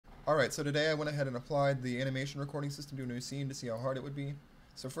Alright, so today I went ahead and applied the animation recording system to a new scene to see how hard it would be.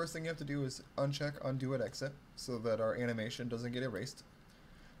 So first thing you have to do is uncheck undo at exit so that our animation doesn't get erased.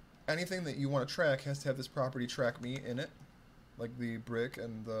 Anything that you want to track has to have this property track me in it, like the brick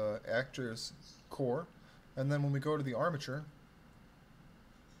and the actor's core. And then when we go to the armature,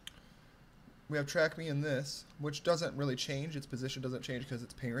 we have track me in this, which doesn't really change. Its position doesn't change because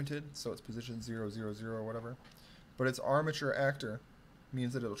it's parented, so it's position 0, 0, 0 or whatever. But its armature actor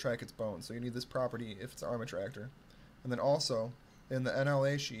means that it'll track its bones. So you need this property if it's an armature actor. And then also, in the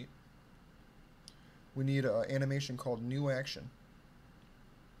NLA sheet, we need an animation called new action.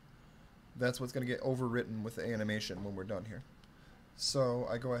 That's what's going to get overwritten with the animation when we're done here. So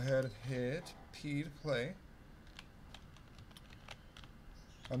I go ahead and hit P to play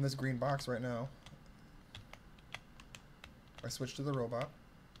on this green box right now. I switch to the robot.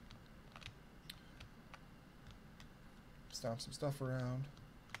 Stomp some stuff around.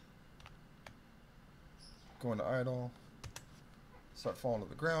 Go into idle. Start falling to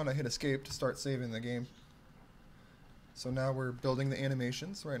the ground. I hit escape to start saving the game. So now we're building the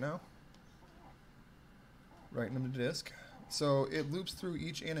animations right now. Writing them to disk. So it loops through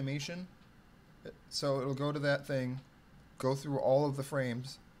each animation. So it'll go to that thing, go through all of the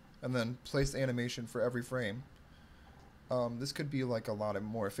frames, and then place the animation for every frame. This could be like a lot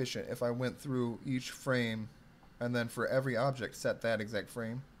more efficient if I went through each frame and then for every object set that exact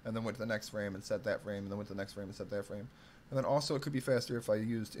frame, and then went to the next frame and set that frame, and then went to the next frame and set that frame. And then also it could be faster if I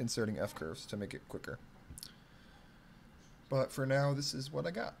used inserting F-curves to make it quicker. But for now, this is what I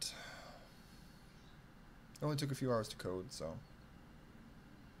got. It only took a few hours to code, so.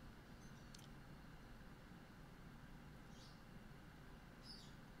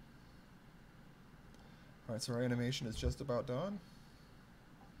 Alright, so our animation is just about done.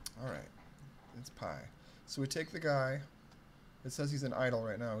 Alright, it's pi. So we take the guy, it says he's in idle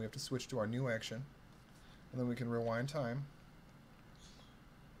right now, we have to switch to our new action, and then we can rewind time.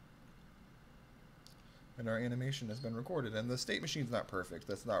 And our animation has been recorded. And the state machine's not perfect,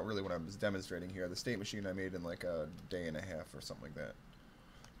 that's not really what I was demonstrating here. The state machine I made in like a day and a half or something like that.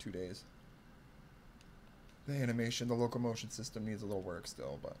 2 days. The animation, the locomotion system needs a little work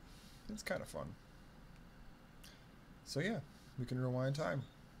still, but it's kind of fun. So yeah, we can rewind time.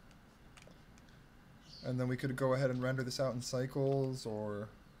 And then we could go ahead and render this out in cycles or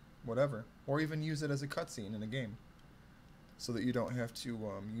whatever. Or even use it as a cutscene in a game. So that you don't have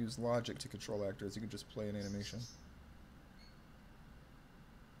to use logic to control actors. You can just play an animation.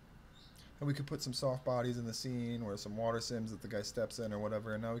 And we could put some soft bodies in the scene or some water sims that the guy steps in or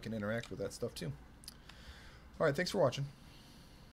whatever. And now we can interact with that stuff too. Alright, thanks for watching.